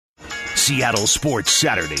Seattle Sports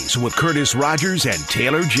Saturdays with Curtis Rogers and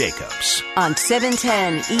Taylor Jacobs. On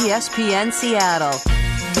 710 ESPN Seattle.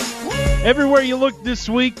 Everywhere you look this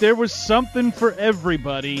week, there was something for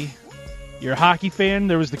everybody. You're a hockey fan,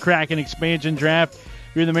 there was the Kraken expansion draft.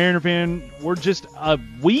 If you're the Mariner fan, we're just a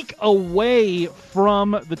week away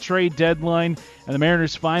from the trade deadline, and the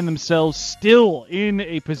Mariners find themselves still in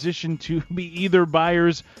a position to be either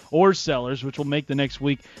buyers or sellers, which will make the next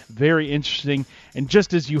week very interesting. And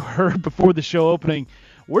just as you heard before the show opening,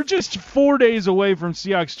 we're just 4 days away from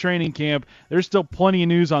Seahawks training camp. There's still plenty of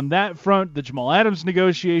news on that front. The Jamal Adams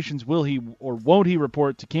negotiations, will he or won't he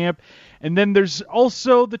report to camp? And then there's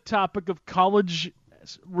also the topic of college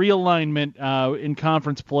realignment in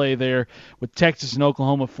conference play there, with Texas and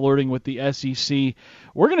Oklahoma flirting with the SEC.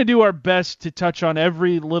 We're going to do our best to touch on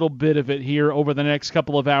every little bit of it here over the next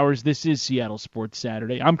couple of hours. This is Seattle Sports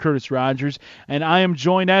Saturday. I'm Curtis Rogers, and I am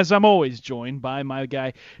joined, as I'm always joined, by my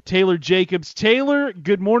guy Taylor Jacobs. Taylor,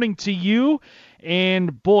 good morning to you.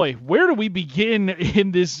 And boy, where do we begin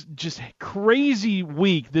in this just crazy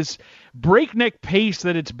week, this breakneck pace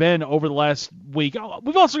that it's been over the last week?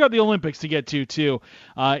 We've also got the Olympics to get to, too,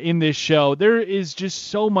 in this show. There is just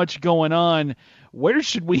so much going on. Where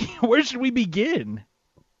should we begin?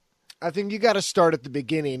 I think you got to start at the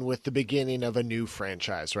beginning with the beginning of a new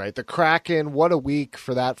franchise, right? The Kraken, what a week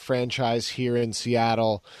for that franchise here in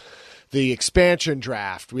Seattle. The expansion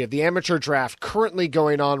draft. We have the amateur draft currently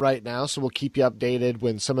going on right now, so we'll keep you updated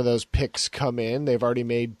when some of those picks come in. They've already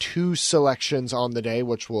made 2 selections on the day,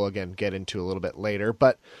 which we'll, again, get into a little bit later.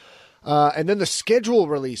 But and then the schedule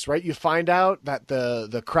release, right? You find out that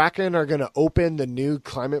the Kraken are going to open the new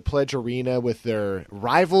Climate Pledge Arena with their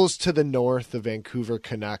rivals to the north, the Vancouver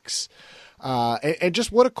Canucks. And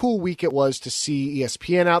just what a cool week it was to see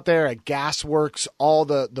ESPN out there at Gasworks, all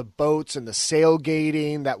the boats and the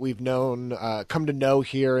sailgating that we've known, come to know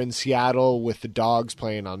here in Seattle, with the dogs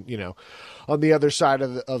playing on the other side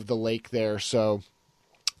of the lake there. So,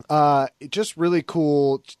 just really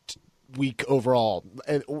cool week overall.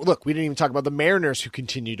 And look, we didn't even talk about the Mariners, who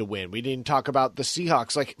continue to win. We didn't talk about the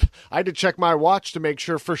Seahawks. Like, I had to check my watch to make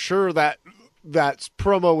sure for sure that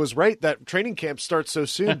promo was right, that training camp starts so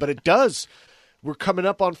soon, but it does. We're coming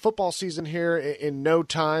up on football season here in no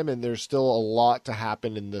time, and there's still a lot to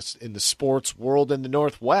happen in the sports world in the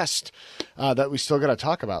Northwest that we still got to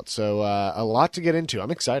talk about. So a lot to get into.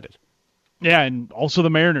 I'm excited. Yeah, and also the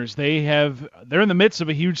Mariners. They're in the midst of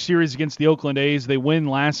a huge series against the Oakland A's. They win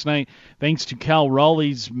last night thanks to Cal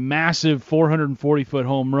Raleigh's massive 440-foot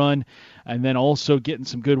home run, and then also getting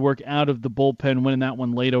some good work out of the bullpen, winning that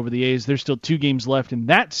one late over the A's. There's still 2 games left in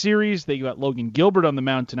that series. They got Logan Gilbert on the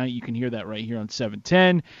mound tonight. You can hear that right here on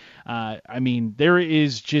 710. I mean, there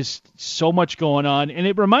is just so much going on, and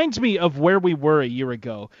it reminds me of where we were a year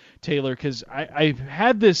ago, Taylor, because I've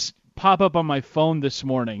had this pop up on my phone this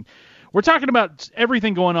morning. We're talking about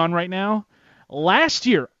everything going on right now. Last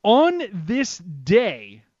year, on this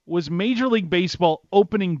day, was Major League Baseball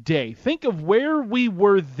opening day. Think of where we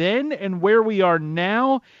were then and where we are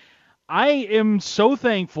now. I am so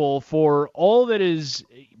thankful for all that is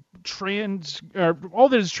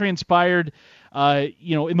transpired,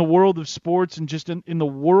 in the world of sports and just in the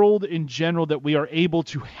world in general, that we are able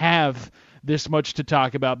to have this much to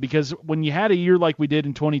talk about, because when you had a year like we did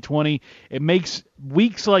in 2020, it makes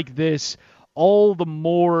weeks like this all the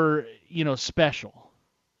more, special.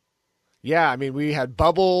 Yeah, I mean, we had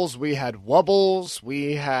bubbles, we had wubbles,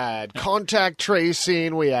 we had contact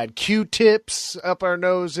tracing, we had Q-tips up our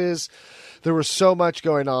noses. There was so much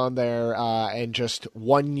going on there, and just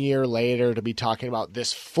 1 year later to be talking about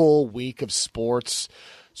this full week of sports.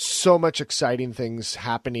 So much exciting things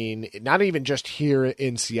happening, not even just here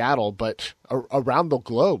in Seattle, but around the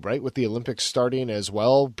globe, right? With the Olympics starting as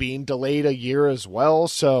well, being delayed a year as well.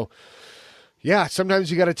 So, yeah, sometimes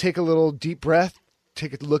you got to take a little deep breath,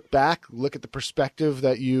 take a look back, look at the perspective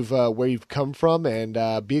that where you've come from,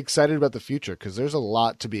 and be excited about the future, because there's a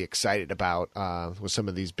lot to be excited about with some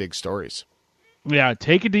of these big stories. Yeah,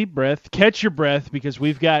 take a deep breath, catch your breath, because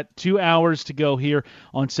we've got 2 hours to go here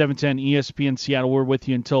on 710 ESPN Seattle. We're with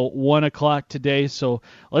you until 1 o'clock today, so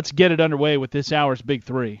let's get it underway with this hour's Big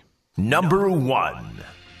Three. Number 1.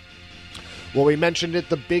 Well, we mentioned it,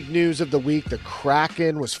 the big news of the week. The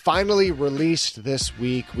Kraken was finally released this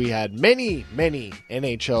week. We had many, many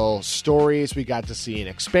NHL stories. We got to see an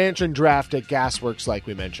expansion draft at Gasworks, like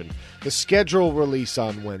we mentioned, the schedule release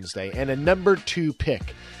on Wednesday, and a number 2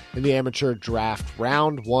 pick in the amateur draft,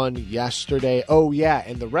 round 1 yesterday. Oh, yeah,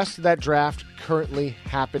 and the rest of that draft currently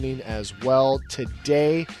happening as well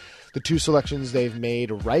today. The 2 selections they've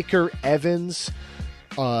made, Riker Evans,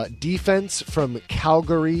 defense from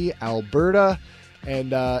Calgary, Alberta,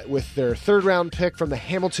 and with their third-round pick from the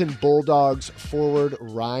Hamilton Bulldogs forward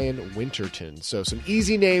Ryan Winterton. So some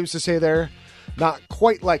easy names to say there. Not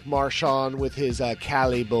quite like Marshawn with his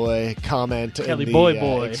Cali boy comment Cali in boy the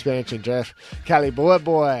boy. expansion draft. Cali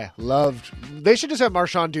boy loved. They should just have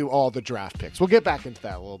Marshawn do all the draft picks. We'll get back into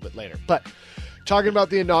that a little bit later. But talking about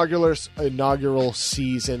the inaugural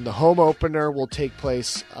season, the home opener will take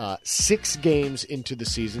place 6 games into the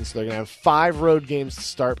season. So they're going to have 5 road games to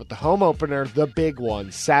start. But the home opener, the big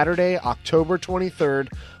one, Saturday, October 23rd.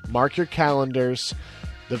 Mark your calendars.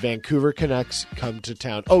 The Vancouver Canucks come to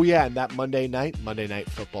town. Oh, yeah, and that Monday night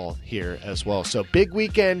football here as well. So big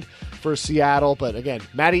weekend for Seattle. But again,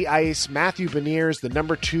 Matty Ice, Matthew Beniers, the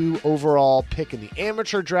number 2 overall pick in the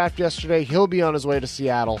amateur draft yesterday. He'll be on his way to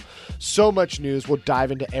Seattle. So much news. We'll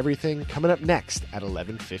dive into everything coming up next at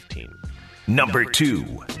 11:15. Number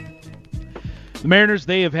 2. The Mariners,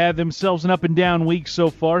 they have had themselves an up-and-down week so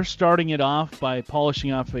far, starting it off by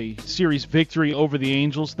polishing off a series victory over the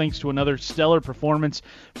Angels, thanks to another stellar performance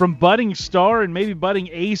from budding star and maybe budding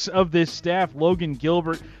ace of this staff, Logan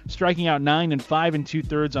Gilbert, striking out 9 5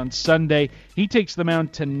 2/3 on Sunday. He takes the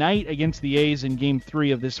mound tonight against the A's in Game 3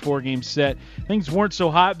 of this 4-game set. Things weren't so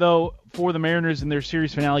hot, though, for the Mariners in their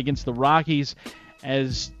series finale against the Rockies,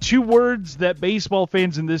 as 2 words that baseball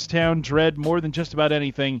fans in this town dread more than just about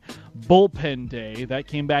anything: bullpen day. That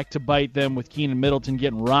came back to bite them with Keenan Middleton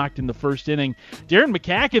getting rocked in the first inning. Darren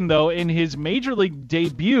McCacken, though, in his major league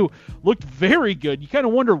debut, looked very good. You kind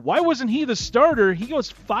of wonder, why wasn't he the starter? He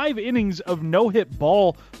goes 5 innings of no-hit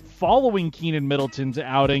ball following Keenan Middleton's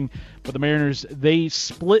outing. But the Mariners, they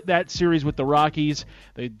split that series with the Rockies.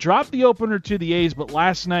 They dropped the opener to the A's, but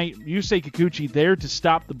last night, Yusei Kikuchi there to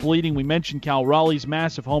stop the bleeding. We mentioned Cal Raleigh's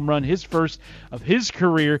massive home run, his first of his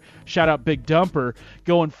career. Shout out Big Dumper,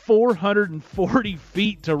 going 440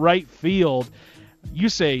 feet to right field.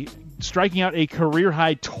 Yusei striking out a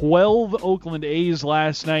career-high 12 Oakland A's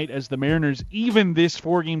last night as the Mariners even this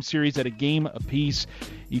 4-game series at a game apiece.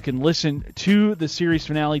 You can listen to the series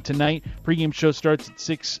finale tonight. Pre-game show starts at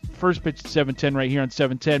 6, first pitch at 7:10 right here on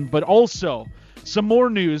 710. But also, some more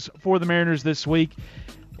news for the Mariners this week.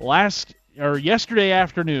 Yesterday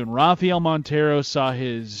afternoon, Rafael Montero saw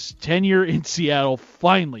his tenure in Seattle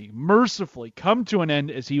finally, mercifully, come to an end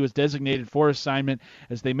as he was designated for assignment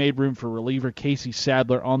as they made room for reliever Casey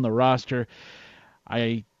Sadler on the roster.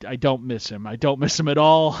 I don't miss him. I don't miss him at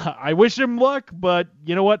all. I wish him luck, but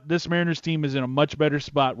you know what? This Mariners team is in a much better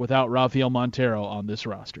spot without Rafael Montero on this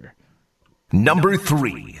roster. Number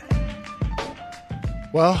 3.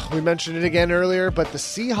 Well, we mentioned it again earlier, but the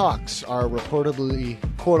Seahawks are reportedly,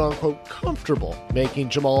 quote-unquote, comfortable making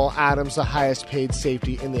Jamal Adams the highest-paid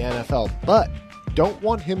safety in the NFL, but don't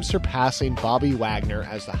want him surpassing Bobby Wagner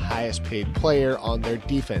as the highest-paid player on their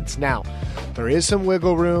defense. Now, there is some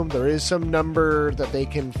wiggle room. There is some number that they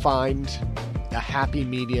can find, a happy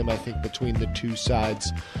medium, I think, between the two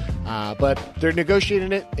sides. But they're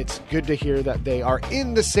negotiating it. It's good to hear that they are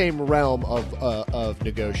in the same realm of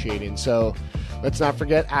negotiating. So let's not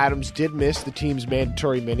forget, Adams did miss the team's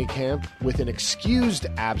mandatory minicamp with an excused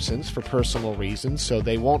absence for personal reasons, so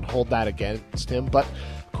they won't hold that against him. But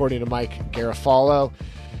according to Mike Garafolo,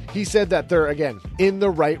 he said that they're, again, in the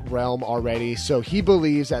right realm already, so he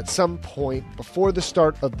believes at some point before the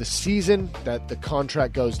start of the season that the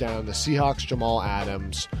contract goes down. The Seahawks' Jamal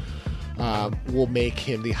Adams will make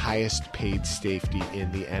him the highest paid safety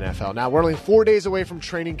in the NFL. Now, we're only 4 days away from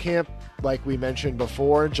training camp, like we mentioned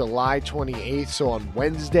before, July 28th, so on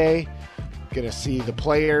Wednesday, going to see the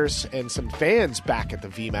players and some fans back at the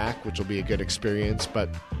VMAC, which will be a good experience, but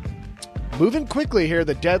moving quickly here,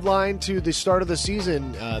 the deadline to the start of the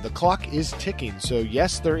season, the clock is ticking. So,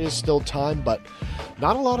 yes, there is still time, but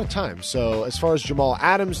not a lot of time. So, as far as Jamal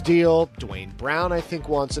Adams' deal, Dwayne Brown, I think,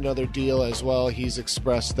 wants another deal as well. He's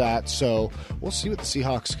expressed that. So, we'll see what the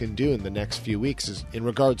Seahawks can do in the next few weeks in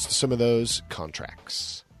regards to some of those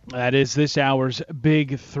contracts. That is this hour's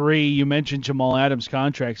Big Three. You mentioned Jamal Adams'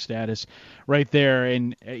 contract status right there,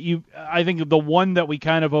 and I think the one that we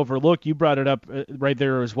kind of overlook, you brought it up right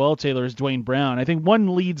there as well, Taylor, is Dwayne Brown. I think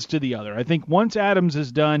one leads to the other. I think once Adams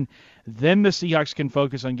is done, then the Seahawks can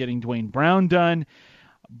focus on getting Dwayne Brown done.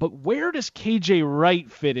 But where does KJ Wright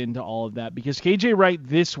fit into all of that? Because KJ Wright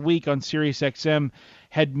this week on SiriusXM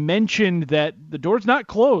had mentioned that the door's not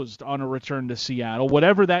closed on a return to Seattle,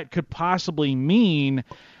 whatever that could possibly mean.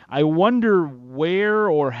 I wonder where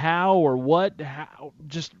or how or what,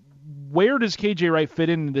 just where does KJ Wright fit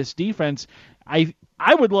into this defense? I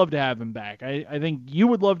would love to have him back. I think you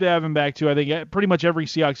would love to have him back too. I think pretty much every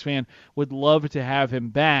Seahawks fan would love to have him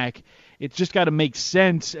back. It's just got to make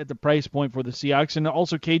sense at the price point for the Seahawks. And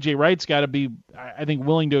also KJ Wright's got to be, I think,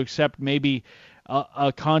 willing to accept maybe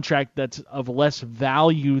a contract that's of less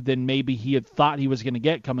value than maybe he had thought he was going to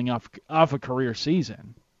get coming off a career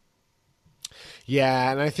season.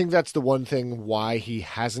 Yeah, and I think that's the one thing why he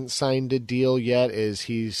hasn't signed a deal yet is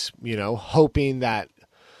he's, hoping that –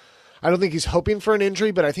 I don't think he's hoping for an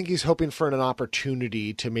injury, but I think he's hoping for an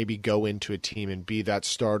opportunity to maybe go into a team and be that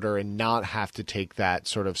starter and not have to take that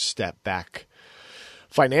sort of step back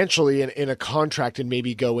financially in a contract and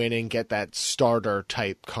maybe go in and get that starter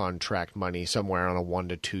type contract money somewhere on a 1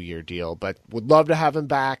 to 2 year deal. But would love to have him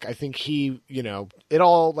back. I think he, it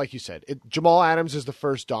all, like you said, Jamal Adams is the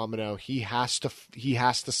first domino. He has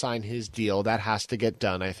to sign his deal. That has to get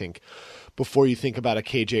done, I think, before you think about a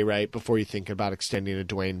KJ Wright, before you think about extending a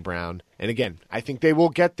Dwayne Brown. And again, I think they will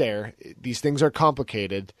get there. These things are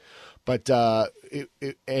complicated, but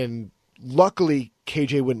and luckily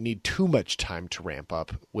KJ wouldn't need too much time to ramp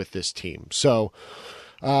up with this team. So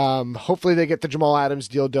hopefully they get the Jamal Adams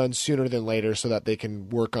deal done sooner than later so that they can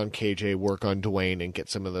work on KJ, work on Dwayne, and get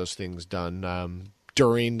some of those things done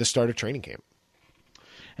during the start of training camp.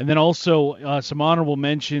 And then also some honorable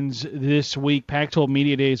mentions this week. Pac-12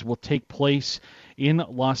 Media Days will take place in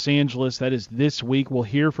Los Angeles. That is this week. We'll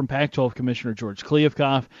hear from Pac-12 Commissioner George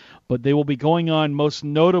Kliavkoff, but they will be going on most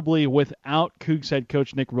notably without Cougs head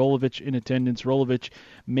coach Nick Rolovich in attendance. Rolovich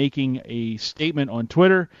making a statement on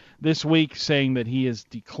Twitter this week saying that he has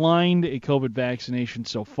declined a COVID vaccination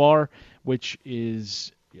so far, which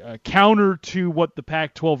is counter to what the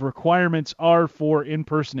Pac-12 requirements are for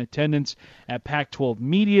in-person attendance at Pac-12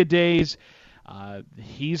 Media Days.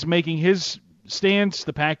 He's making his stance,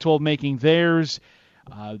 the Pac-12 making theirs.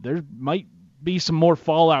 There might be some more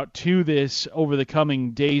fallout to this over the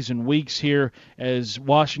coming days and weeks here as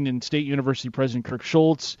Washington State University President Kirk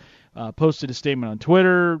Schultz posted a statement on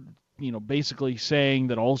Twitter, basically saying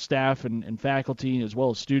that all staff and faculty as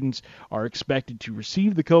well as students are expected to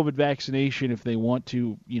receive the COVID vaccination if they want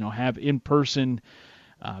to, have in-person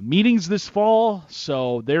meetings this fall.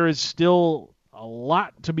 So there is still a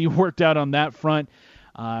lot to be worked out on that front.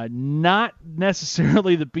 Not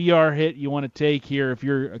necessarily the PR hit you want to take here if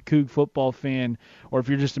you're a Coug football fan or if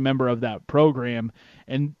you're just a member of that program.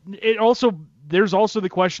 And there's also the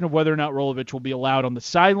question of whether or not Rolovich will be allowed on the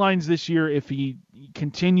sidelines this year if he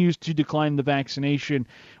continues to decline the vaccination,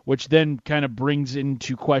 which then kind of brings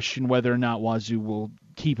into question whether or not Wazoo will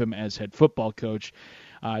keep him as head football coach.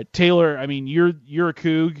 Taylor, I mean, you're a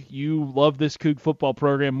Coug. You love this Coug football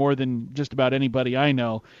program more than just about anybody I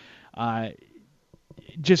know.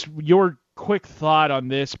 Just your quick thought on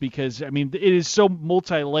this, because, I mean, it is so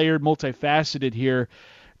multi-layered, multifaceted here.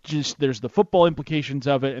 Just there's the football implications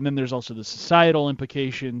of it, and then there's also the societal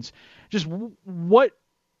implications. Just what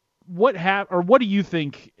do you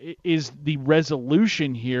think is the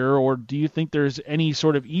resolution here, or do you think there's any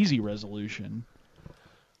sort of easy resolution?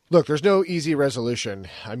 Look, there's no easy resolution.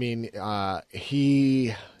 I mean,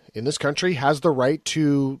 he in this country has the right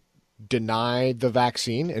to deny the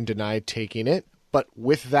vaccine and deny taking it. But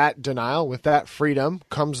with that denial, with that freedom,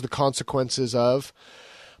 comes the consequences of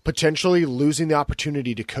potentially losing the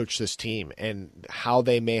opportunity to coach this team and how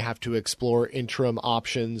they may have to explore interim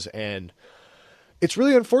options. And it's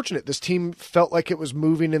really unfortunate. This team felt like it was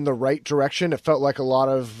moving in the right direction. It felt like a lot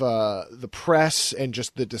of the press and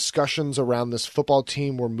just the discussions around this football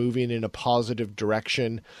team were moving in a positive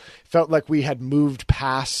direction. It felt like we had moved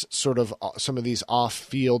past sort of some of these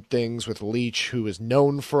off-field things with Leach, who is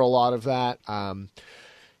known for a lot of that.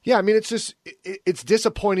 Yeah, I mean, it's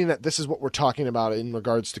disappointing that this is what we're talking about in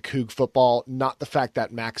regards to Coug football, not the fact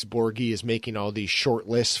that Max Borghi is making all these short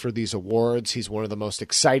lists for these awards. He's one of the most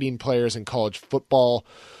exciting players in college football.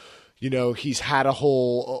 He's had a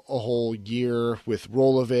whole year with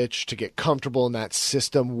Rolovich to get comfortable in that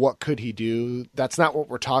system. What could he do? That's not what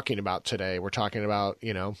we're talking about today. We're talking about,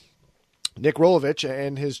 Nick Rolovich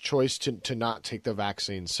and his choice to not take the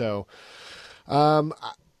vaccine. So,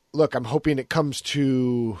 look, I'm hoping it comes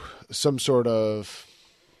to some sort of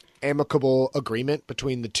amicable agreement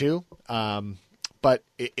between the two, but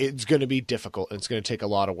it's going to be difficult. And it's going to take a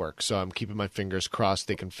lot of work. So I'm keeping my fingers crossed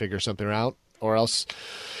they can figure something out, or else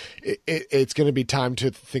it's going to be time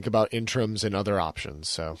to think about interims and other options.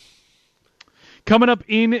 So coming up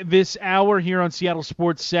in this hour here on Seattle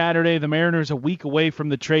Sports Saturday, the Mariners a week away from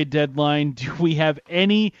the trade deadline. Do we have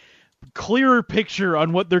any clearer picture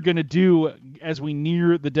on what they're going to do as we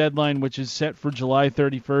near the deadline, which is set for July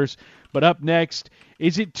 31st? But up next,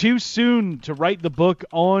 is it too soon to write the book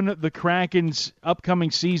on the Kraken's upcoming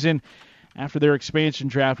season after their expansion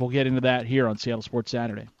draft? We'll get into that here on Seattle Sports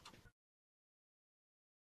Saturday.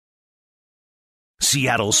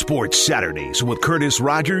 Seattle Sports Saturdays with Curtis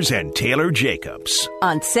Rogers and Taylor Jacobs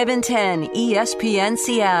on 710 ESPN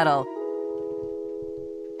Seattle.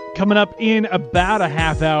 Coming up in about a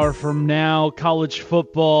half hour from now, college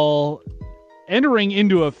football entering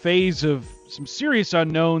into a phase of some serious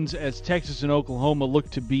unknowns as Texas and Oklahoma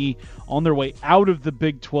look to be on their way out of the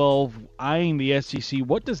Big 12, eyeing the SEC.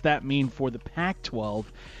 What does that mean for the Pac-12?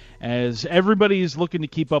 As everybody is looking to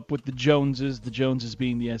keep up with the Joneses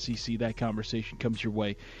being the SEC, that conversation comes your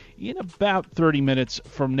way in about 30 minutes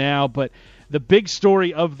from now. But the big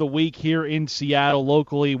story of the week here in Seattle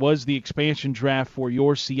locally was the expansion draft for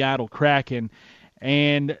your Seattle Kraken.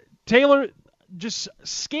 And Taylor, just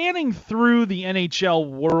scanning through the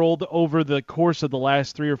NHL world over the course of the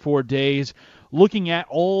last 3 or 4 days, looking at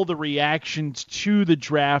all the reactions to the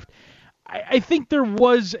draft, I think there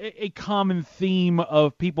was a common theme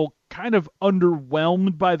of people kind of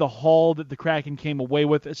underwhelmed by the haul that the Kraken came away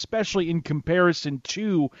with, especially in comparison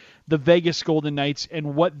to the Vegas Golden Knights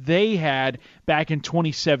and what they had back in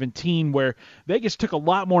 2017, where Vegas took a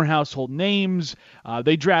lot more household names.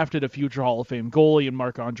 They drafted a future Hall of Fame goalie in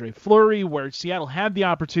Marc-Andre Fleury, where Seattle had the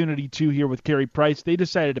opportunity to here with Carey Price. They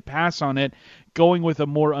decided to pass on it, going with a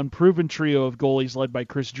more unproven trio of goalies led by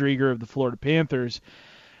Chris Driedger of the Florida Panthers.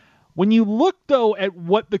 When you look, though, at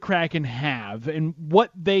what the Kraken have and what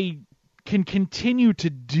they can continue to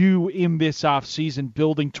do in this offseason,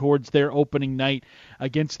 building towards their opening night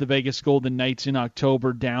against the Vegas Golden Knights in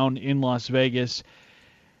October down in Las Vegas,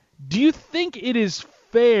 do you think it is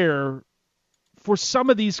fair for some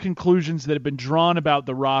of these conclusions that have been drawn about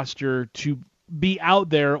the roster to be out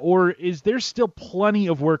there, or is there still plenty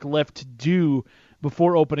of work left to do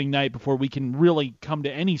before opening night before we can really come to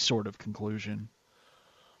any sort of conclusion?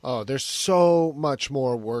 Oh, there's so much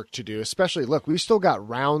more work to do, especially, look, we've still got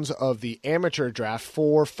rounds of the amateur draft,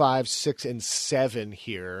 4, 5, 6, and 7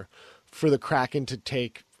 here for the Kraken to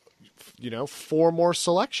take, 4 more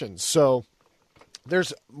selections. So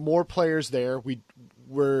there's more players there. We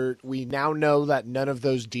now know that none of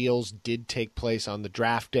those deals did take place on the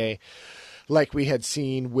draft day, like we had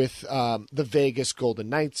seen with the Vegas Golden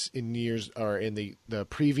Knights in the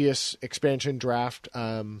previous expansion draft.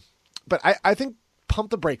 But I think pump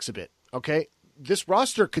the brakes a bit, okay? This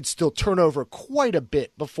roster could still turn over quite a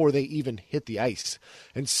bit before they even hit the ice.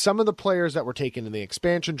 And some of the players that were taken in the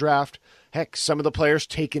expansion draft, heck, some of the players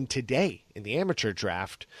taken today in the amateur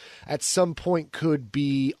draft, at some point could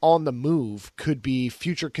be on the move, could be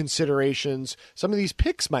future considerations. Some of these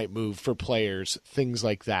picks might move for players, things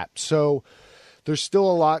like that. So there's still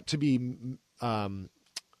a lot to be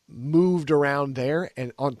moved around there.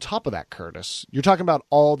 And on top of that, Curtis, you're talking about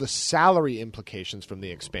all the salary implications from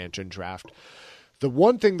the expansion draft. The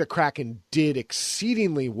one thing the Kraken did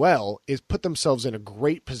exceedingly well is put themselves in a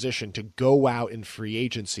great position to go out in free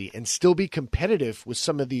agency and still be competitive with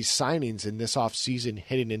some of these signings in this offseason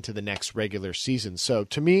heading into the next regular season. So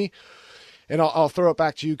to me, and I'll throw it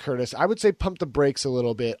back to you, Curtis, I would say pump the brakes a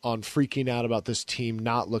little bit on freaking out about this team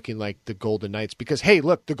not looking like the Golden Knights. Because, hey,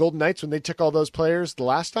 look, the Golden Knights, when they took all those players the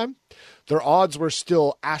last time, their odds were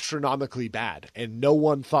still astronomically bad. And no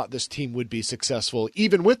one thought this team would be successful,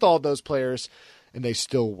 even with all those players, and they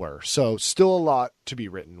still were. So still a lot to be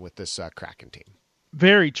written with this Kraken team.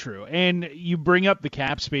 Very true. And you bring up the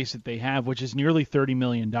cap space that they have, which is nearly $30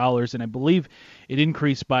 million. And I believe it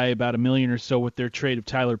increased by about $1 million or so with their trade of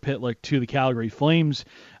Tyler Pitlick to the Calgary Flames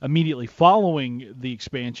immediately following the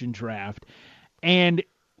expansion draft. And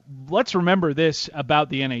let's remember this about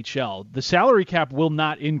the NHL. The salary cap will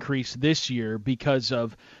not increase this year because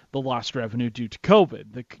of the lost revenue due to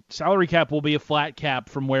COVID. The salary cap will be a flat cap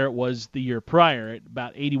from where it was the year prior at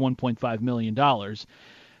about $81.5 million.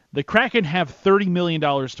 The Kraken have $30 million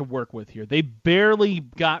to work with here. They barely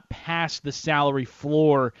got past the salary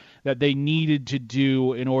floor that they needed to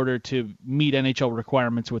do in order to meet NHL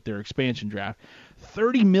requirements with their expansion draft.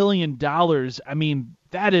 $30 million, I mean,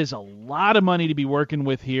 that is a lot of money to be working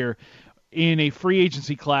with here in a free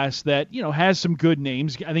agency class that, has some good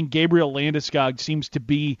names. I think Gabriel Landeskog seems to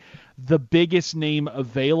be the biggest name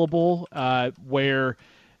available where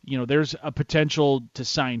there's a potential to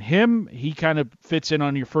sign him. He kind of fits in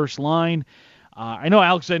on your first line. I know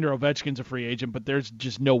Alexander Ovechkin's a free agent, but there's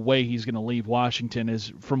just no way he's going to leave Washington,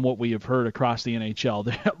 as from what we have heard across the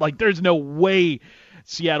NHL. There's no way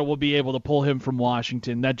Seattle will be able to pull him from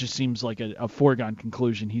Washington. That just seems like a foregone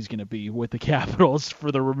conclusion. He's going to be with the Capitals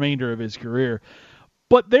for the remainder of his career.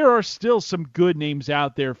 But there are still some good names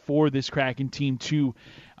out there for this Kraken team to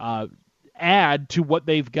add to what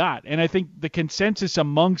they've got. And I think the consensus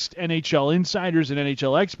amongst NHL insiders and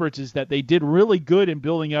NHL experts is that they did really good in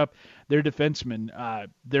building up their defensemen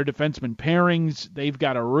pairings. They've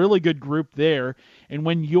got a really good group there. And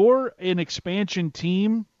when you're an expansion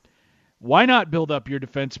team, why not build up your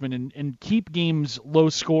defensemen and keep games low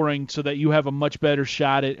scoring so that you have a much better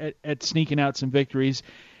shot at sneaking out some victories?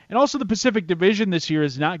 And also, the Pacific Division this year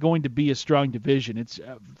is not going to be a strong division. It's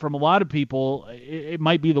from a lot of people, it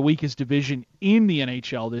might be the weakest division in the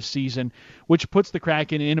NHL this season, which puts the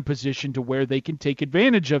Kraken in a position to where they can take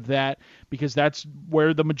advantage of that, because that's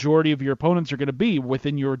where the majority of your opponents are going to be,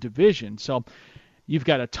 within your division. So you've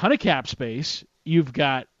got a ton of cap space. You've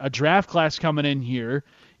got a draft class coming in here.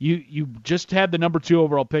 You just had the number 2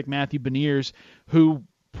 overall pick, Matthew Beniers, who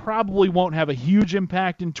probably won't have a huge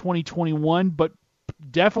impact in 2021, but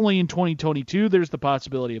definitely in 2022, there's the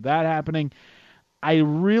possibility of that happening. I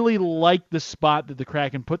really like the spot that the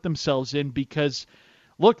Kraken put themselves in because,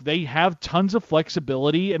 look, they have tons of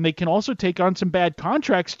flexibility, and they can also take on some bad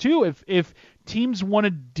contracts too. If teams want to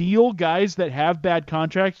deal guys that have bad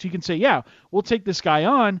contracts, you can say, yeah, we'll take this guy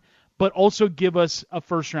on, but also give us a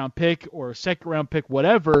first-round pick or a second-round pick,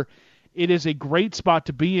 whatever. It is a great spot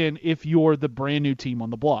to be in if you're the brand-new team on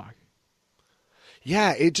the block.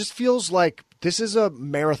 Yeah, it just feels like this is a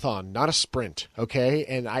marathon, not a sprint, okay?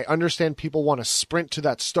 And I understand people want to sprint to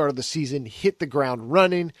that start of the season, hit the ground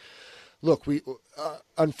running. Look,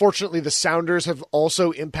 unfortunately, the Sounders have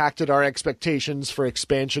also impacted our expectations for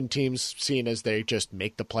expansion teams, seeing as they just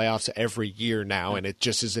make the playoffs every year now, and it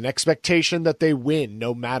just is an expectation that they win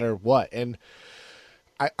no matter what. And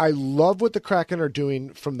I love what the Kraken are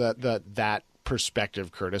doing from that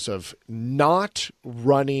perspective, Curtis, of not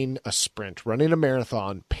running a sprint, running a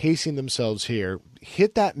marathon, pacing themselves here,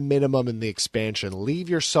 hit that minimum in the expansion, leave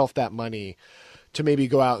yourself that money to maybe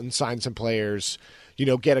go out and sign some players,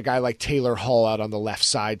 get a guy like Taylor Hall out on the left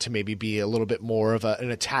side to maybe be a little bit more of an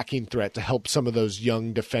attacking threat to help some of those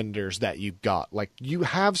young defenders that you've got. Like, you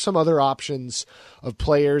have some other options of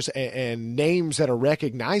players and names that are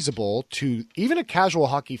recognizable to even a casual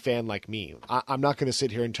hockey fan like me. I'm not going to sit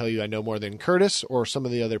here and tell you I know more than Curtis or some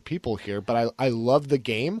of the other people here, but I love the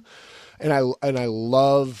game, and I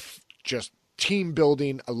love just team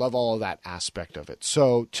building. I love all of that aspect of it.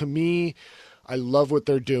 So to me, I love what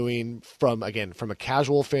they're doing from a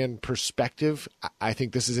casual fan perspective. I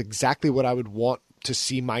think this is exactly what I would want to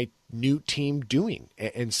see my new team doing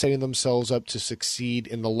and setting themselves up to succeed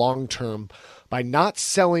in the long term by not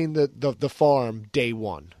selling the farm day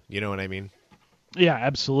one. You know what I mean? Yeah,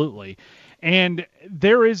 absolutely. And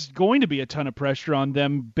there is going to be a ton of pressure on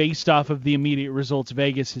them based off of the immediate results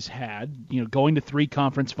Vegas has had, going to 3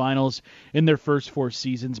 conference finals in their first 4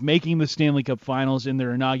 seasons, making the Stanley Cup finals in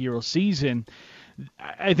their inaugural season.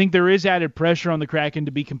 I think there is added pressure on the Kraken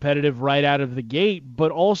to be competitive right out of the gate, but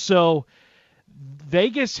also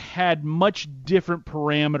Vegas had much different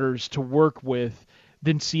parameters to work with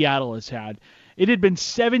than Seattle has had. It had been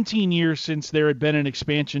 17 years since there had been an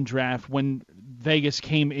expansion draft when Vegas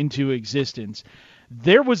came into existence.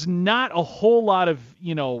 There was not a whole lot of,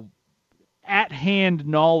 at-hand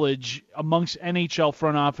knowledge amongst NHL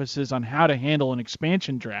front offices on how to handle an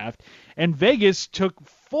expansion draft, and Vegas took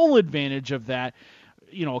full advantage of that,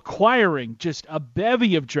 acquiring just a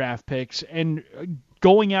bevy of draft picks and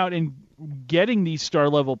going out and getting these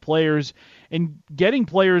star-level players and getting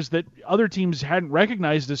players that other teams hadn't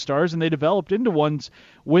recognized as stars, and they developed into ones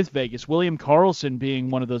with Vegas. William Karlsson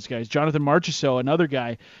being one of those guys. Jonathan Marchessault, another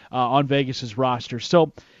guy on Vegas's roster.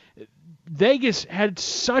 So Vegas had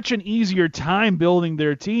such an easier time building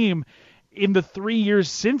their team. In the 3 years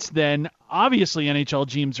since then, obviously NHL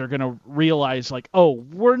GMs are going to realize,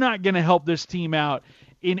 we're not going to help this team out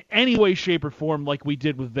in any way, shape, or form like we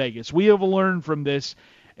did with Vegas. We have learned from this.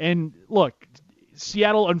 And look,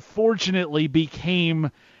 Seattle unfortunately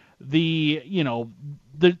became the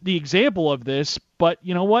example of this, but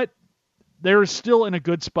you know what? They're still in a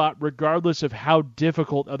good spot regardless of how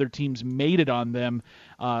difficult other teams made it on them,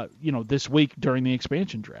 this week during the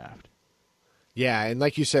expansion draft. Yeah, and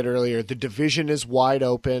like you said earlier, the division is wide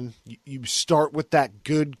open. You start with that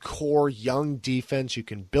good core young defense you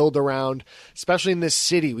can build around, especially in this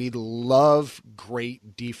city. We love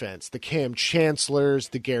great defense. The Cam Chancellors,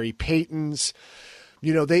 the Gary Paytons,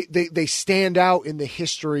 they stand out in the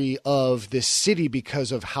history of this city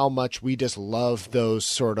because of how much we just love those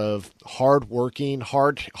sort of hard-working,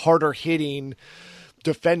 harder-hitting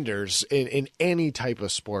defenders in any type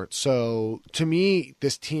of sport. So to me,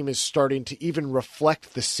 this team is starting to even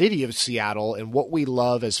reflect the city of Seattle and what we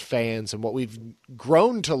love as fans and what we've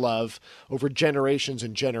grown to love over generations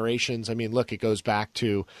and generations. I mean, look, it goes back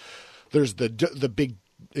to there's the big,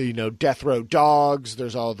 Death Row Dogs.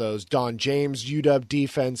 There's all those Don James UW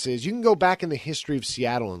defenses. You can go back in the history of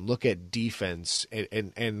Seattle and look at defense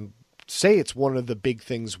and say it's one of the big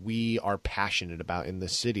things we are passionate about in the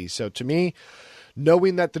city. So to me,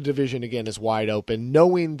 knowing that the division again is wide open,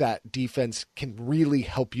 knowing that defense can really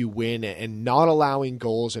help you win, and not allowing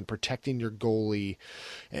goals and protecting your goalie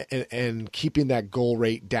and keeping that goal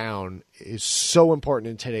rate down is so important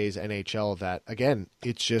in today's NHL that, again,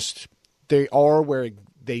 it's just they are where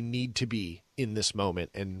they need to be in this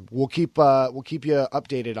moment. And we'll keep you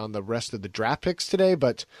updated on the rest of the draft picks today,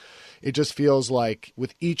 but it just feels like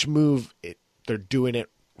with each move, they're doing it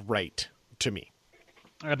right to me.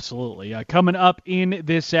 Absolutely. Coming up in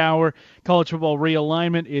this hour, college football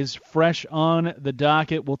realignment is fresh on the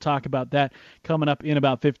docket. We'll talk about that coming up in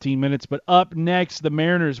about 15 minutes. But up next, the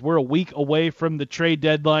Mariners, we're a week away from the trade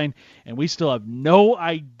deadline, and we still have no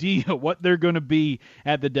idea what they're going to be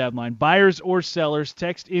at the deadline. Buyers or sellers,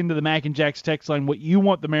 text into the Mac and Jacks text line what you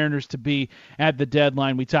want the Mariners to be at the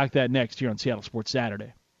deadline. We talk that next here on Seattle Sports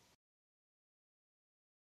Saturday.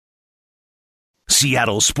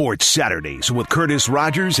 Seattle Sports Saturdays with Curtis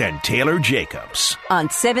Rogers and Taylor Jacobs. On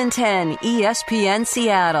 710 ESPN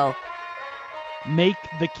Seattle. Make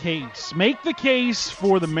the case. Make the case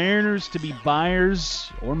for the Mariners to be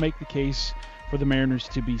buyers, or make the case for the Mariners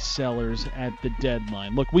to be sellers at the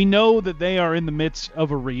deadline. Look, we know that they are in the midst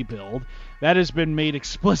of a rebuild. That has been made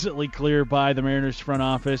explicitly clear by the Mariners front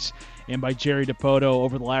office and by Jerry Dipoto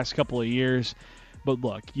over the last couple of years. But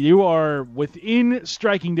look, you are within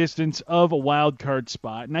striking distance of a wild card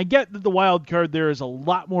spot. And I get that the wild card, there is a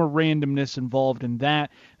lot more randomness involved in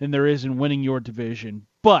that than there is in winning your division.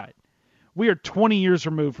 But we are 20 years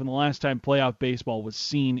removed from the last time playoff baseball was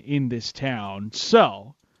seen in this town.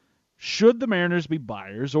 So, should the Mariners be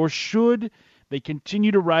buyers, or should they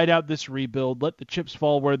continue to ride out this rebuild, let the chips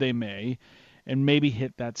fall where they may, and maybe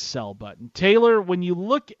hit that sell button? Taylor, when you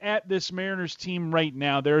look at this Mariners team right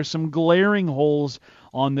now, there are some glaring holes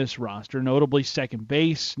on this roster, notably second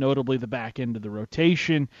base, notably the back end of the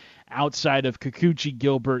rotation, outside of Kikuchi,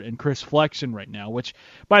 Gilbert, and Chris Flexen right now, which,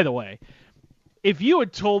 by the way, if you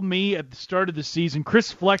had told me at the start of the season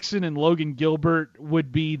Chris Flexen and Logan Gilbert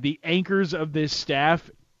would be the anchors of this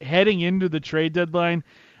staff heading into the trade deadline,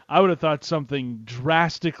 I would have thought something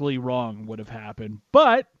drastically wrong would have happened.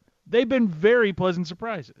 But they've been very pleasant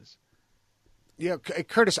surprises. Yeah,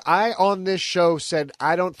 Curtis, I on this show said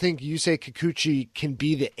I don't think Yusei Kikuchi can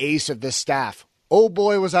be the ace of this staff. Oh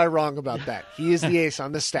boy, was I wrong about that. He is the ace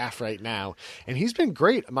on the staff right now, and he's been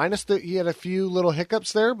great. Minus that he had a few little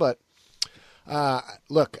hiccups there, but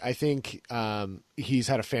look, I think he's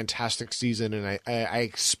had a fantastic season, and I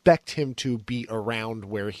expect him to be around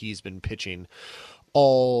where he's been pitching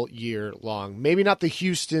all year long. Maybe not the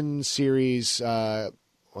Houston series.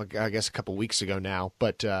 I guess a couple weeks ago now,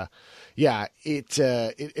 but yeah,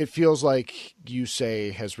 it feels like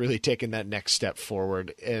Yusei has really taken that next step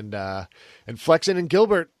forward, and Flexen and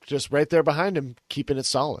Gilbert just right there behind him, keeping it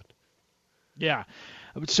solid. Yeah.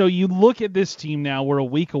 So you look at this team now, we're a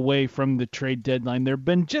week away from the trade deadline. There have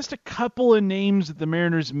been just a couple of names that the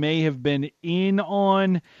Mariners may have been in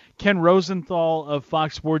on. Ken Rosenthal of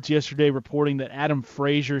Fox Sports yesterday reporting that Adam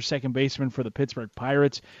Frazier, second baseman for the Pittsburgh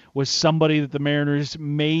Pirates, was somebody that the Mariners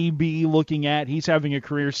may be looking at. He's having a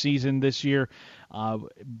career season this year.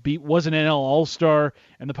 Was an NL All-Star,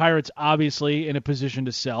 and the Pirates obviously in a position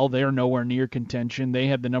to sell. They are nowhere near contention. They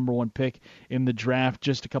had the number one pick in the draft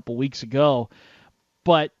just a couple weeks ago.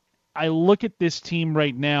 But I look at this team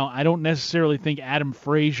right now, I don't necessarily think Adam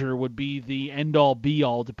Frazier would be the end-all,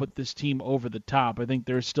 be-all to put this team over the top. I think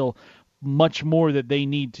there's still much more that they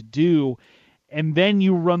need to do. And then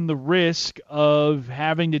you run the risk of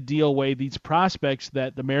having to deal away these prospects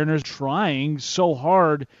that the Mariners are trying so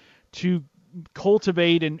hard to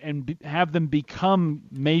cultivate and have them become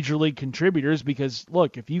major league contributors. Because,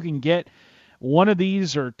 look, if you can get one of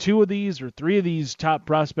these or two of these or three of these top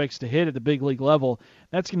prospects to hit at the big league level,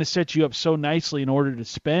 that's going to set you up so nicely in order to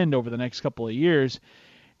spend over the next couple of years.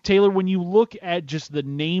 Taylor, when you look at just the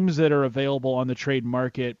names that are available on the trade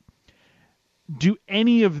market, do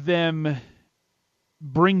any of them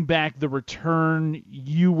bring back the return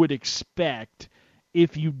you would expect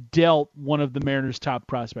if you dealt one of the Mariners' top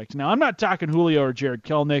prospects? Now, I'm not talking Julio or Jared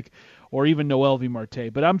Kelenic or even Noelvi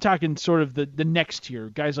Marte, but I'm talking sort of the next tier,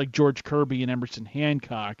 guys like George Kirby and Emerson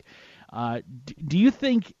Hancock. Do you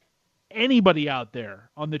think anybody out there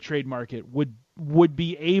on the trade market would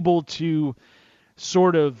be able to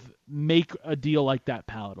sort of make a deal like that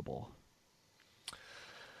palatable?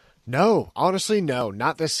 No, honestly, no,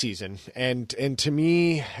 not this season. And to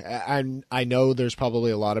me, I know there's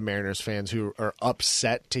probably a lot of Mariners fans who are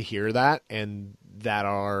upset to hear that and that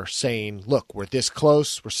are saying, look, we're this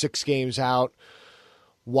close, we're 6 games out.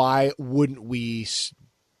 Why wouldn't we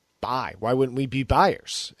buy? Why wouldn't we be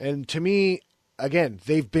buyers? And to me, again,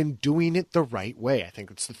 they've been doing it the right way. I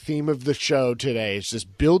think it's the theme of the show today. It's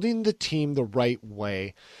just building the team the right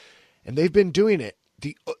way. And they've been doing it.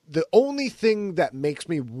 The only thing that makes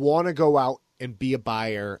me want to go out and be a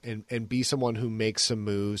buyer and be someone who makes some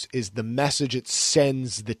moves is the message it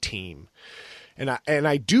sends the team. And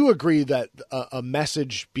I do agree that a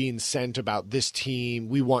message being sent about this team,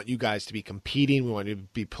 we want you guys to be competing, we want you to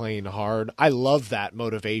be playing hard. I love that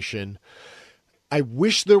motivation. I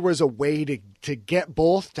wish there was a way to get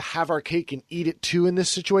both, to have our cake and eat it too in this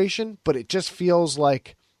situation, but it just feels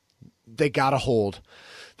like they got to hold.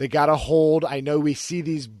 They got to hold. I know we see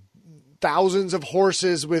these thousands of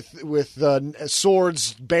horses with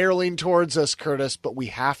swords barreling towards us, Curtis, but we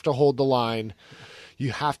have to hold the line.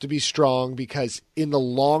 You have to be strong, because in the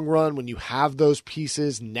long run, when you have those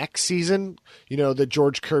pieces next season, the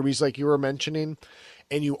George Kirby's like you were mentioning,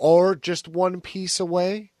 and you are just one piece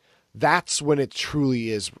away, that's when it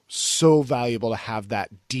truly is so valuable to have that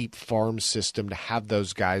deep farm system, to have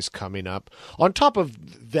those guys coming up on top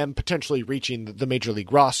of them potentially reaching the major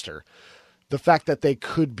league roster. The fact that they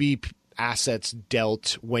could be assets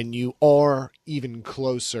dealt when you are even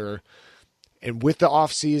closer. And with the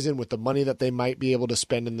offseason, with the money that they might be able to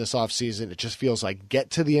spend in this offseason, it just feels like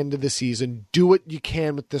get to the end of the season, do what you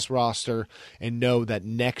can with this roster, and know that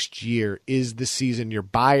next year is the season. Your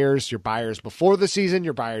buyers before the season,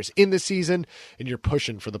 your buyers in the season, and you're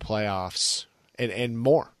pushing for the playoffs and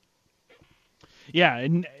more. Yeah,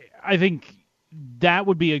 and I think that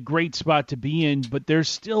would be a great spot to be in, but there's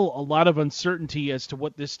still a lot of uncertainty as to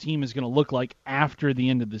what this team is going to look like after the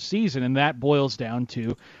end of the season, and that boils down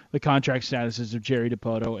to the contract statuses of Jerry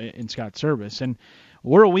Dipoto and Scott Servais. And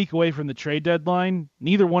we're a week away from the trade deadline.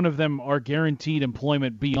 Neither one of them are guaranteed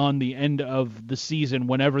employment beyond the end of the season,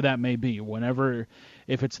 whenever that may be.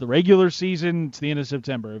 If it's the regular season, it's the end of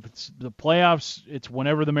September. If it's the playoffs, it's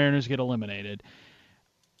whenever the Mariners get eliminated.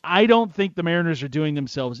 I don't think the Mariners are doing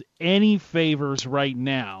themselves any favors right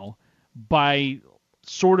now by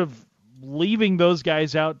sort of leaving those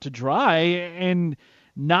guys out to dry and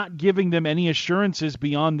not giving them any assurances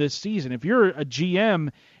beyond this season. If you're a GM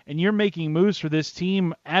and you're making moves for this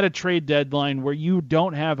team at a trade deadline where you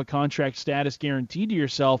don't have a contract status guaranteed to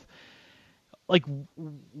yourself,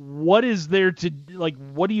 what is there to,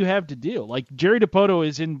 what do you have to do? Jerry Dipoto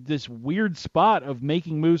is in this weird spot of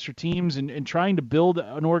making moves for teams and trying to build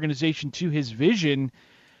an organization to his vision,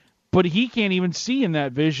 but he can't even see in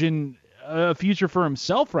that vision a future for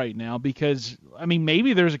himself right now because,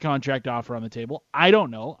 maybe there's a contract offer on the table. I don't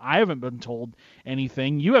know. I haven't been told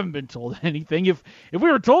anything. You haven't been told anything. If we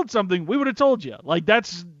were told something, we would have told you.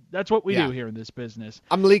 That's what we do here in this business.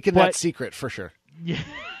 I'm leaking that secret for sure. Yeah,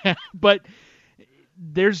 but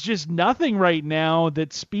there's just nothing right now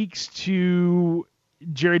that speaks to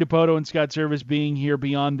Jerry Dipoto and Scott Servais being here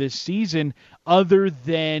beyond this season, other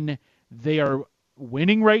than they are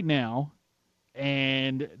winning right now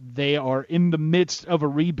and they are in the midst of a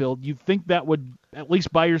rebuild. You'd think that would at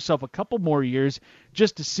least buy yourself a couple more years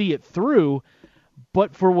just to see it through.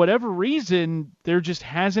 But for whatever reason, there just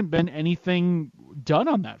hasn't been anything done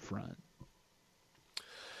on that front.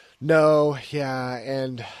 No, yeah,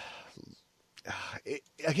 and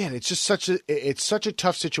again, it's just such a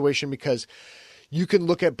tough situation because you can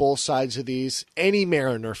look at both sides of these. Any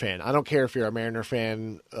Mariner fan, I don't care if you're a Mariner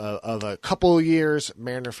fan of a couple of years,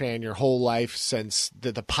 Mariner fan your whole life since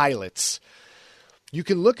the Pilots, you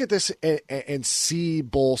can look at this and see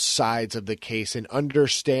both sides of the case and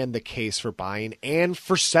understand the case for buying and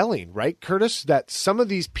for selling, right, Curtis? That some of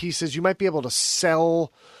these pieces you might be able to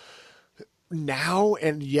sell now,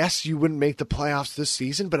 and yes, you wouldn't make the playoffs this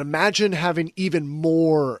season, but imagine having even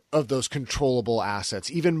more of those controllable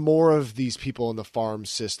assets, even more of these people in the farm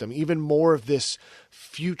system, even more of this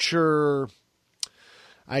future,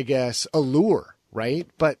 I guess, allure, right?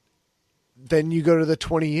 But then you go to the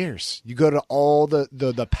 20 years, you go to all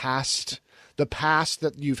the past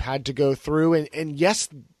that you've had to go through. And yes,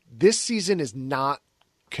 this season is not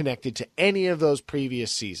connected to any of those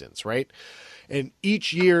previous seasons, right? And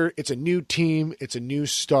each year, it's a new team. It's a new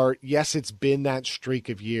start. Yes, it's been that streak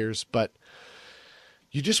of years, but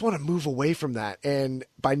you just want to move away from that. And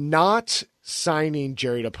by not signing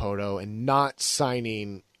Jerry Dipoto and not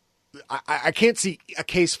signing, I can't see a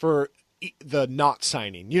case for the not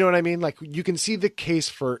signing. You know what I mean? You can see the case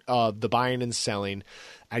for the buying and selling.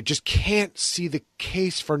 I just can't see the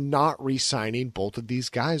case for not re-signing both of these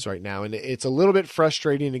guys right now. And it's a little bit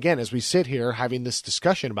frustrating, again, as we sit here having this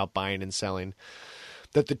discussion about buying and selling,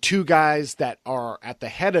 that the two guys that are at the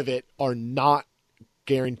head of it are not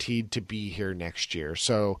guaranteed to be here next year.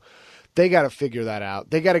 So They got to figure that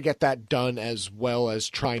out. They got to get that done, as well as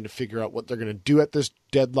trying to figure out what they're going to do at this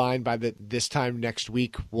deadline. By this time next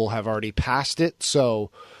week, we'll have already passed it.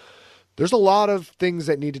 So there's a lot of things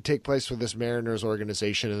that need to take place for this Mariners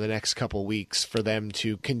organization in the next couple weeks for them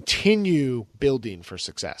to continue building for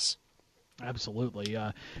success. Absolutely.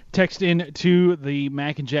 Text in to the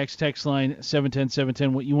Mac and Jacks text line,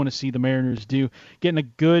 710-710, what you want to see the Mariners do. Getting a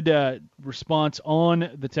good response on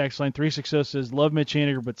the text line. 360 says, love Mitch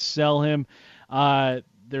Haniger, but sell him.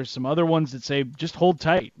 There's some other ones that say, just hold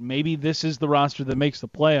tight. Maybe this is the roster that makes the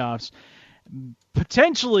playoffs.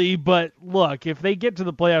 Potentially, but look, if they get to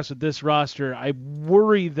the playoffs with this roster, I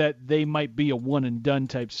worry that they might be a one-and-done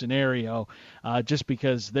type scenario, just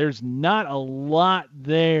because there's not a lot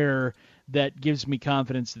there that gives me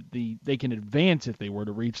confidence that they can advance if they were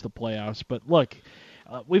to reach the playoffs. But look,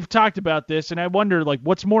 we've talked about this, and I wonder,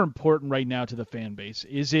 what's more important right now to the fan base?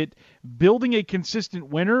 Is it building a consistent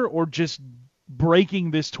winner or just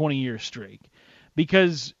breaking this 20-year streak?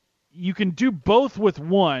 Because you can do both with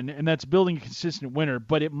one, and that's building a consistent winner,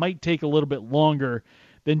 but it might take a little bit longer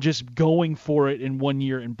than just going for it in 1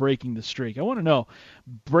 year and breaking the streak. I want to know,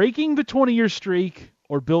 breaking the 20-year streak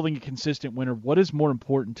or building a consistent winner, what is more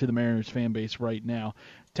important to the Mariners fan base right now?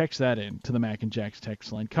 Text that in to the Mac and Jacks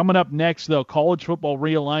text line. Coming up next, though, college football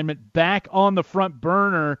realignment back on the front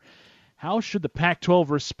burner. How should the Pac-12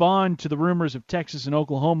 respond to the rumors of Texas and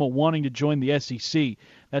Oklahoma wanting to join the SEC?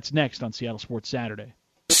 That's next on Seattle Sports Saturday.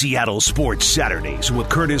 Seattle Sports Saturdays with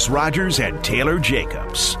Curtis Rogers and Taylor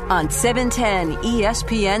Jacobs on 710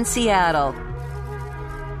 ESPN Seattle.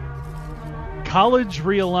 College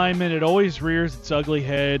realignment, it always rears its ugly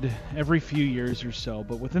head every few years or so,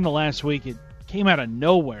 but within the last week it came out of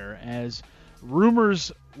nowhere as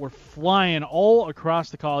rumors were flying all across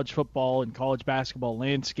the college football and college basketball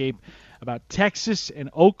landscape about Texas and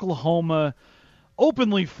Oklahoma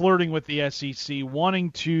openly flirting with the SEC,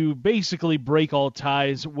 wanting to basically break all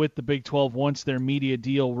ties with the Big 12 once their media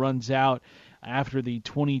deal runs out after the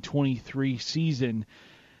 2023 season.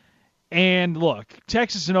 And look,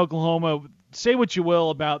 Texas and Oklahoma, say what you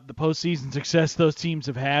will about the postseason success those teams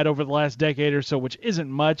have had over the last decade or so, which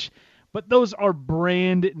isn't much, but those are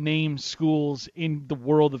brand name schools in the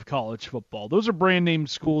world of college football. Those are brand name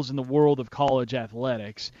schools in the world of college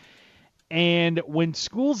athletics. And when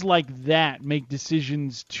schools like that make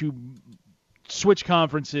decisions to switch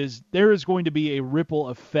conferences, there is going to be a ripple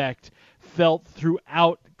effect felt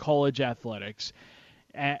throughout college athletics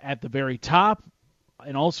at the very top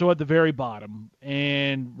and also at the very bottom.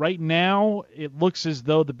 And right now, it looks as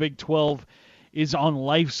though the Big 12 is on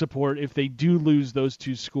life support if they do lose those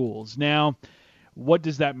two schools. Now, what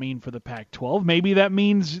does that mean for the Pac-12? Maybe that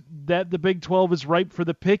means that the Big 12 is ripe for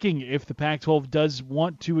the picking if the Pac-12 does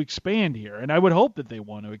want to expand here. And I would hope that they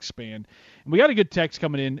want to expand. And we got a good text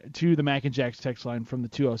coming in to the Mac and Jacks text line from the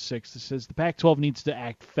 206 that says the Pac-12 needs to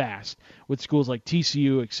act fast with schools like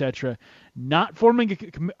TCU, etc., not forming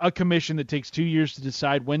a commission that takes 2 years to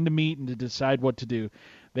decide when to meet and to decide what to do.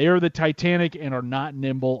 They are the Titanic and are not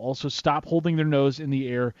nimble. Also, stop holding their nose in the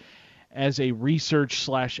air as a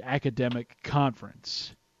research/academic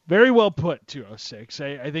conference. Very well put, 206.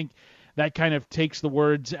 I think that kind of takes the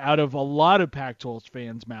words out of a lot of Pac-12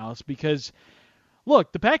 fans' mouths because,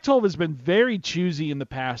 look, the Pac-12 has been very choosy in the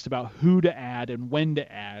past about who to add and when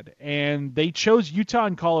to add, and they chose Utah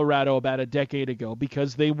and Colorado about a decade ago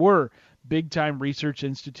because they were big-time research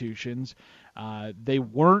institutions. They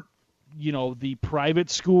weren't, the private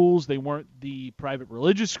schools. They weren't the private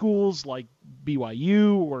religious schools like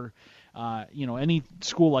BYU or any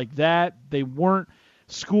school like that. They weren't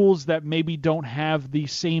schools that maybe don't have the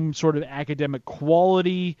same sort of academic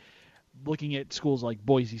quality, looking at schools like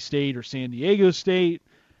Boise State or San Diego State.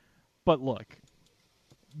 But look,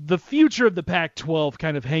 the future of the Pac-12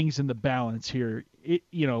 kind of hangs in the balance here.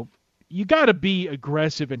 You got to be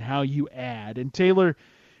aggressive in how you add. And Taylor,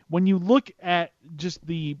 when you look at just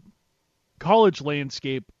the college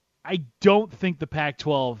landscape, I don't think the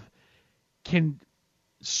Pac-12 can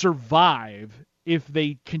survive if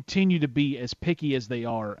they continue to be as picky as they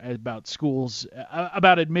are about schools,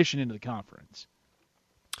 about admission into the conference.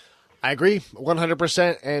 I agree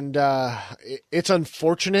 100%. And it's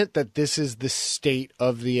unfortunate that this is the state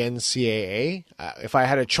of the NCAA. If I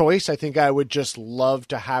had a choice, I think I would just love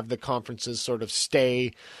to have the conferences sort of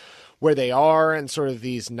stay where they are and sort of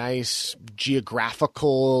these nice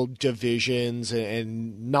geographical divisions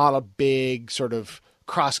and not a big sort of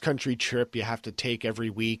cross-country trip you have to take every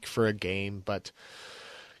week for a game. But,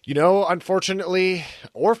 unfortunately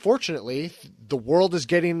or fortunately, the world is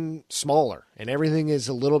getting smaller and everything is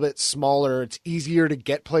a little bit smaller. It's easier to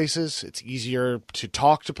get places. It's easier to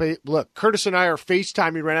talk to people. Look, Curtis and I are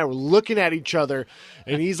FaceTiming right now. We're looking at each other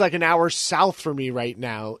and he's like an hour south from me right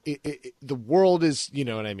now. The world is, you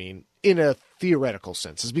know what I mean, in a theoretical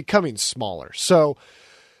sense, is becoming smaller. So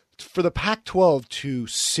for the Pac-12 to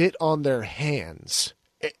sit on their hands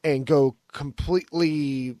and go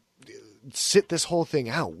completely sit this whole thing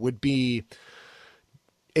out would be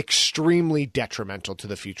extremely detrimental to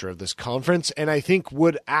the future of this conference, and I think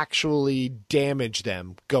would actually damage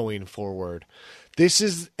them going forward. This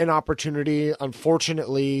is an opportunity.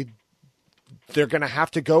 Unfortunately, they're going to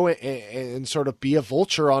have to go and sort of be a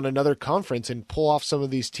vulture on another conference and pull off some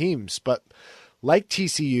of these teams. But like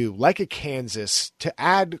TCU, like a Kansas, to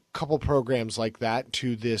add a couple programs like that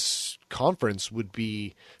to this conference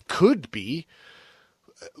could be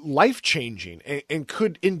life-changing and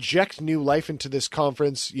could inject new life into this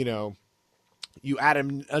conference. You know, you add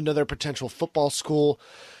another potential football school,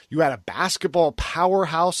 you add a basketball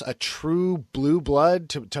powerhouse, a true blue blood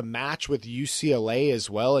to match with UCLA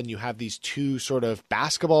as well, and you have these two sort of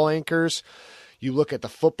basketball anchors. You look at the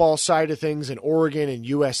football side of things in Oregon and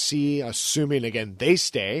USC, assuming, again, they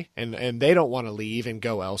stay and they don't want to leave and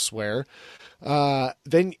go elsewhere.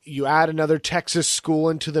 Then you add another Texas school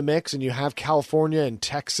into the mix, and you have California and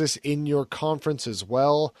Texas in your conference as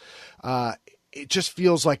well. It just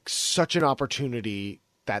feels like such an opportunity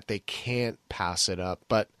that they can't pass it up.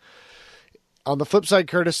 But on the flip side,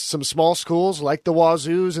 Curtis, some small schools like the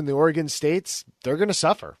Wazoos and the Oregon States, they're going to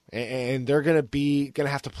suffer, and they're going to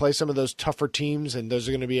have to play some of those tougher teams, and those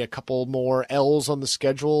are going to be a couple more L's on the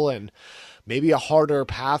schedule, and maybe a harder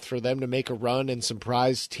path for them to make a run and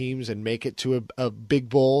surprise teams and make it to a big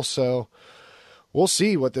bowl. So we'll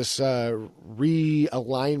see what this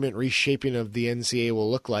realignment, reshaping of the NCAA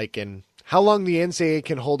will look like, and how long the NCAA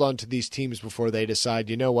can hold on to these teams before they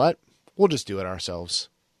decide, you know what, we'll just do it ourselves.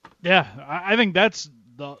 Yeah, I think that's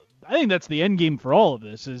the end game for all of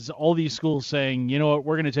this, is all these schools saying, you know what,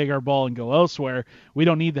 we're going to take our ball and go elsewhere. We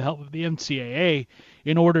don't need the help of the NCAA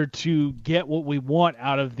in order to get what we want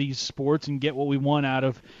out of these sports and get what we want out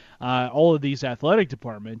of all of these athletic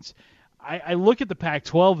departments. I look at the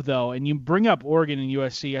Pac-12, though, and you bring up Oregon and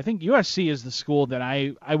USC. I think USC is the school that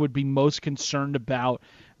I would be most concerned about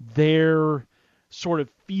their sort of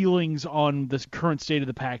feelings on the current state of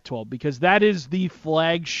the Pac-12, because that is the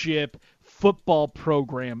flagship football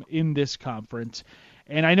program in this conference.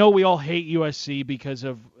 And I know we all hate USC because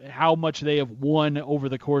of how much they have won over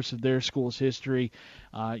the course of their school's history.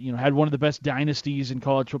 Had one of the best dynasties in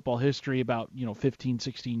college football history about, 15,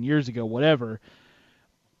 16 years ago, whatever.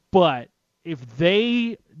 But if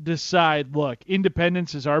they decide, look,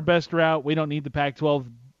 independence is our best route, we don't need the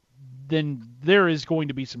Pac-12, then there is going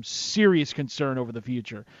to be some serious concern over the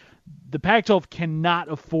future. The Pac-12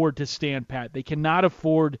 cannot afford to stand pat. They cannot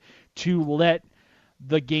afford to let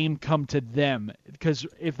the game come to them, because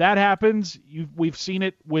if that happens, we've seen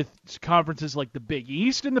it with conferences like the Big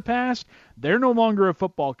East in the past. They're no longer a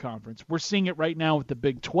football conference. We're seeing it right now with the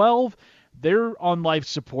Big 12. They're on life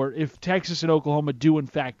support if Texas and Oklahoma do in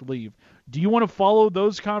fact leave. Do you want to follow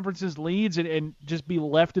those conferences' leads and just be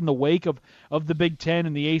left in the wake of the Big Ten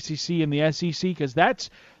and the ACC and the SEC? Because that's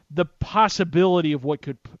the possibility of what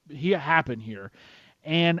could happen here.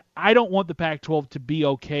 And I don't want the Pac-12 to be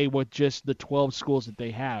okay with just the 12 schools that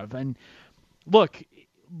they have. And look,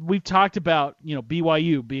 we've talked about,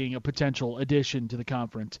 BYU being a potential addition to the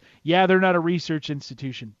conference. Yeah, they're not a research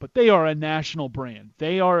institution, but they are a national brand.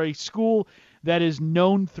 They are a school that is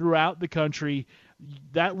known throughout the country.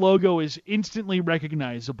 That logo is instantly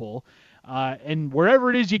recognizable. And wherever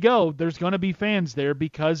it is you go, there's going to be fans there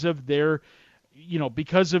because of their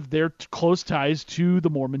close ties to the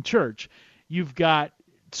Mormon Church. You've got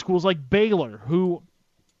schools like Baylor, who,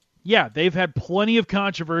 yeah, they've had plenty of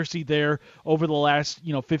controversy there over the last,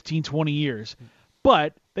 15, 20 years.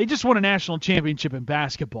 But they just won a national championship in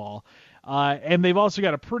basketball. And they've also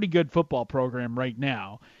got a pretty good football program right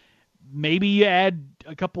now. Maybe you add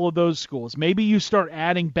a couple of those schools. Maybe you start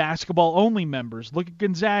adding basketball-only members. Look at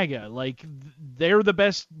Gonzaga. They're the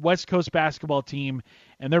best West Coast basketball team,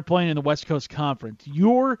 and they're playing in the West Coast Conference.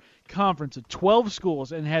 Your conference of 12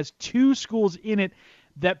 schools and has 2 schools in it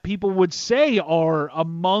that people would say are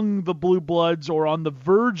among the Blue Bloods or on the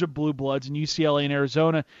verge of Blue Bloods in UCLA and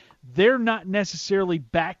Arizona. They're not necessarily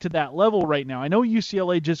back to that level right now. I know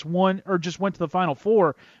UCLA just went to the Final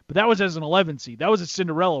Four, but that was as an 11 seed. That was a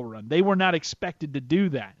Cinderella run. They were not expected to do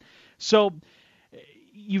that. So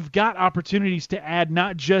you've got opportunities to add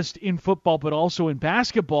not just in football but also in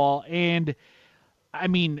basketball. And, I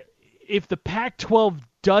mean, if the Pac-12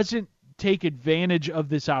 doesn't take advantage of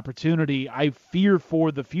this opportunity. I fear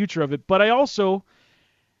for the future of it, but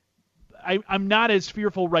I'm not as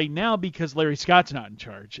fearful right now because Larry Scott's not in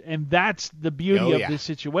charge. And that's the beauty of this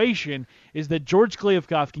situation, is that George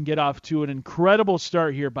Kliavkoff can get off to an incredible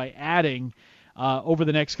start here by adding over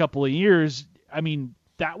the next couple of years. I mean,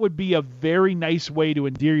 that would be a very nice way to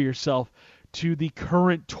endear yourself to the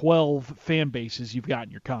current 12 fan bases you've got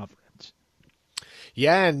in your conference.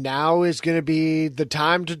 Yeah, and now is going to be the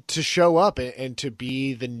time to show up and to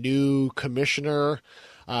be the new commissioner.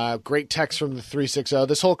 Great text from the 360.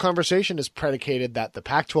 This whole conversation is predicated that the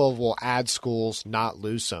Pac-12 will add schools, not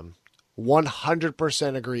lose some.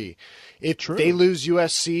 100% agree. If they lose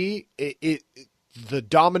USC, the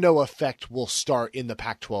domino effect will start in the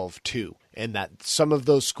Pac-12 too. And that some of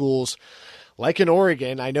those schools, like in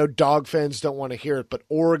Oregon, I know dog fans don't want to hear it, but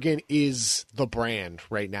Oregon is the brand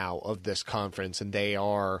right now of this conference, and they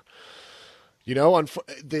are...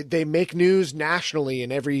 they make news nationally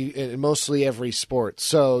in mostly every sport.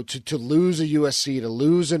 So to lose a USC, to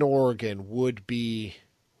lose an Oregon would be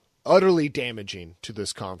utterly damaging to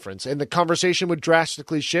this conference. And the conversation would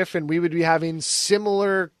drastically shift, and we would be having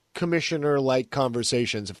similar commissioner-like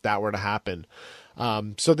conversations if that were to happen.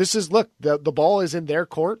 So this is, look, the ball is in their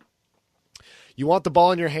court. You want the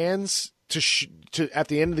ball in your hands to at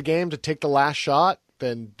the end of the game to take the last shot,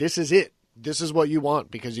 then this is it. This is what you want,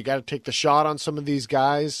 because you got to take the shot on some of these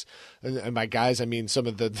guys. And by guys, I mean some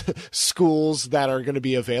of the schools that are going to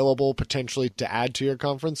be available potentially to add to your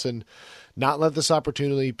conference, and not let this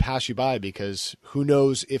opportunity pass you by, because who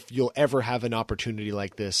knows if you'll ever have an opportunity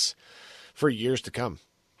like this for years to come.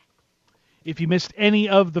 If you missed any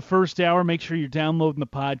of the first hour, make sure you're downloading the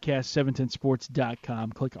podcast,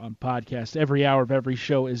 710sports.com. Click on podcast. Every hour of every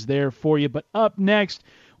show is there for you. But up next,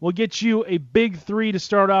 we'll get you a big three to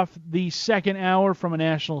start off the second hour from a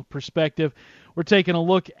national perspective. We're taking a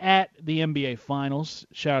look at the NBA Finals.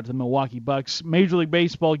 Shout out to the Milwaukee Bucks. Major League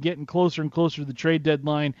Baseball getting closer and closer to the trade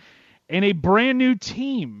deadline. And a brand new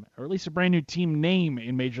team, or at least a brand new team name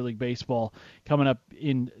in Major League Baseball coming up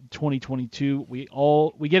in 2022.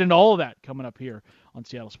 We get into all of that coming up here on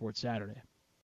Seattle Sports Saturday.